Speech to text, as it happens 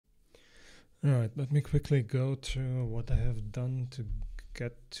Alright, let me quickly go to what I have done to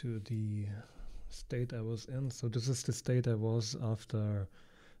get to the state I was in. So this is the state I was after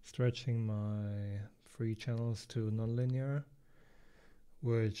stretching my free channels to nonlinear,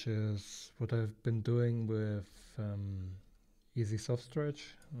 which is what I've been doing with easy soft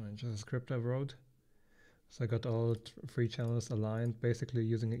stretch, which is a script I wrote. So I got all free channels aligned, basically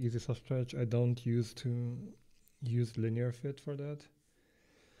using an easy soft stretch. I don't use linear fit for that.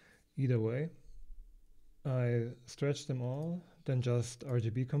 Either way, I stretched them all, then just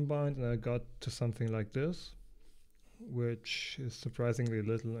RGB combined, and I got to something like this, which is surprisingly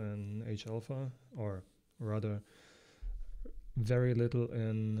little in H alpha, or rather very little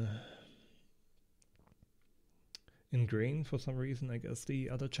in green for some reason. I guess the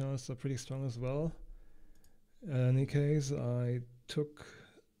other channels are pretty strong as well. In any case, I took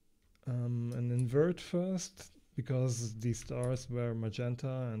an invert first because the stars were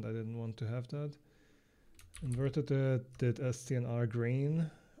magenta and I didn't want to have that. Inverted it, did STNR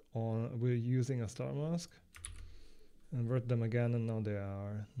green we're using a star mask. Invert them again and now they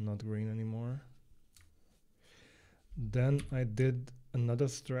are not green anymore. Then I did another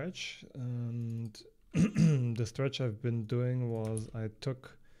stretch, and the stretch I've been doing was I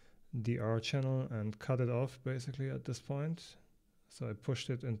took the R channel and cut it off basically at this point. So I pushed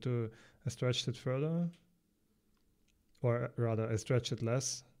it into, I stretched it further, or rather I stretched it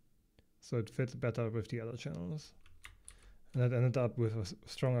less, so it fit better with the other channels. And it ended up with a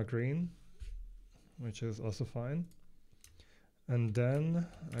stronger green, which is also fine. And then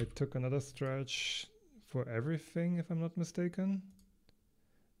I took another stretch for everything, if I'm not mistaken.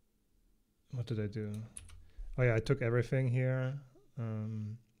 What did I do? Oh yeah, I took everything here.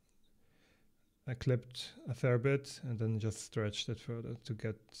 I clipped a fair bit and then just stretched it further to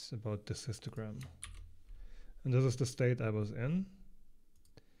get about this histogram. And this is the state I was in.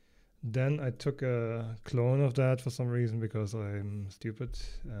 Then I took a clone of that for some reason because I'm stupid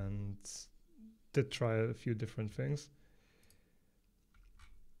and did try a few different things.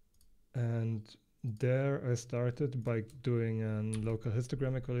 And there I started by doing a local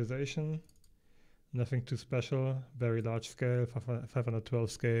histogram equalization. Nothing too special, very large scale,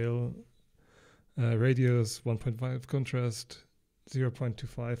 512 scale, radius 1.5 contrast,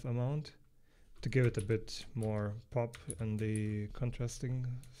 0.25 amount to give it a bit more pop in the contrasting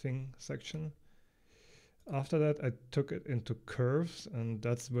thing section. After that, I took it into curves, and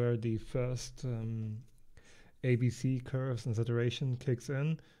that's where the first ABC curves and saturation kicks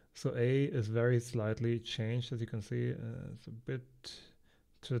in. So A is very slightly changed, as you can see. It's a bit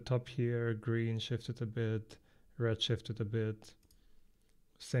to the top here, green shifted a bit, red shifted a bit.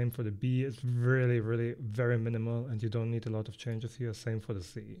 Same for the B, it's really, really very minimal, and you don't need a lot of changes here. Same for the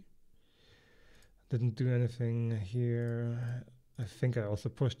C. Didn't do anything here. I think I also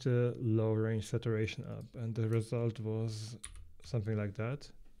pushed the low range saturation up, and the result was something like that.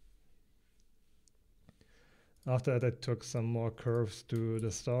 After that, I took some more curves to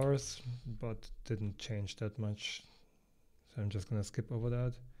the stars, but didn't change that much. So I'm just gonna skip over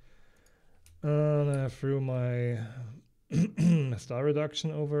that. And I threw my star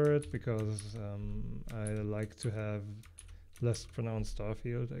reduction over it because I like to have less pronounced star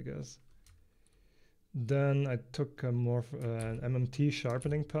field, I guess. Then I took a more an MMT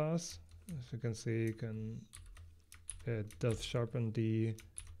sharpening pass. As you can see, it does sharpen the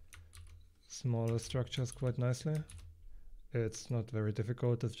smaller structures quite nicely. It's not very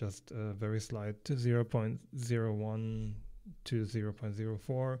difficult, it's just a very slight 0.01 to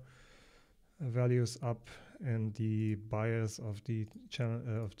 0.04 values up in the bias of the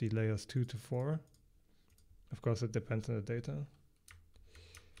channel of the layers 2 to 4. Of course, it depends on the data.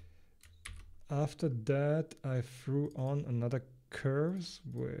 After that, I threw on another curves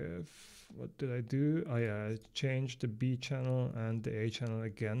with, what did I do? I changed the B channel and the A channel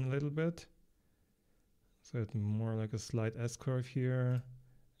again a little bit. So it's more like a slight S curve here.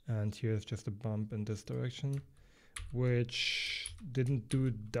 And here's just a bump in this direction, which didn't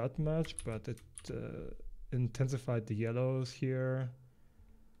do that much, but it intensified the yellows here.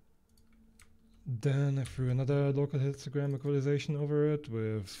 Then I threw another local histogram equalization over it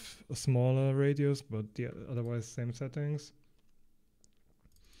with a smaller radius, but otherwise same settings.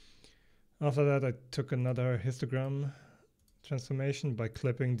 After that, I took another histogram transformation by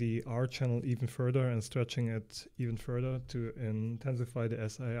clipping the R channel even further and stretching it even further to intensify the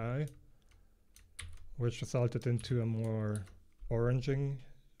SII, which resulted into a more orange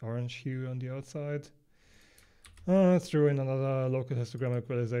hue on the outside. Threw in another local histogram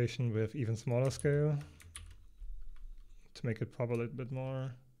equalization with even smaller scale to make it pop a little bit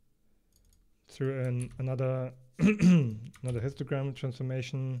more. Threw in another another histogram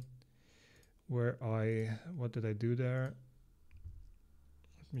transformation what did I do there?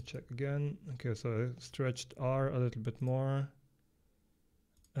 Let me check again. Okay, so I stretched R a little bit more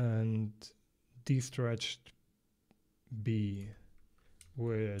and de-stretched B,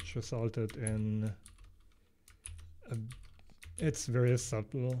 which resulted in it's very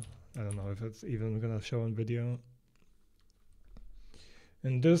subtle. I don't know if it's even gonna show on video.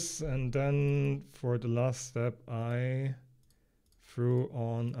 And then for the last step, I threw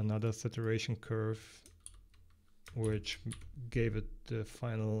on another saturation curve, which gave it the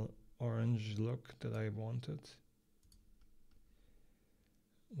final orange look that I wanted,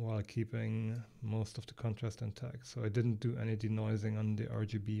 while keeping most of the contrast intact. So I didn't do any denoising on the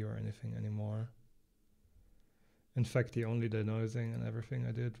RGB or anything anymore. In fact, the only denoising and everything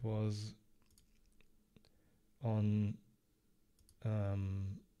I did was on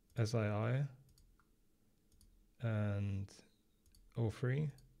SII and O3.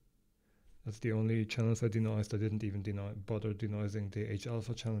 That's the only channels I denoised. I didn't even bother denoising the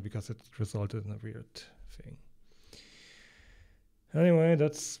H-alpha channel because it resulted in a weird thing. Anyway,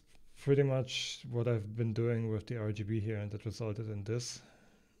 that's pretty much what I've been doing with the RGB here, and that resulted in this.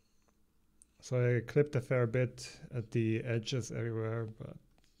 So I clipped a fair bit at the edges everywhere, but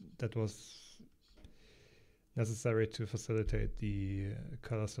that was necessary to facilitate the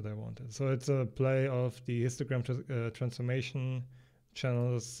colors that I wanted. So it's a play of the histogram transformation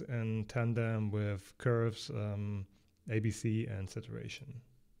channels in tandem with curves, ABC, and saturation.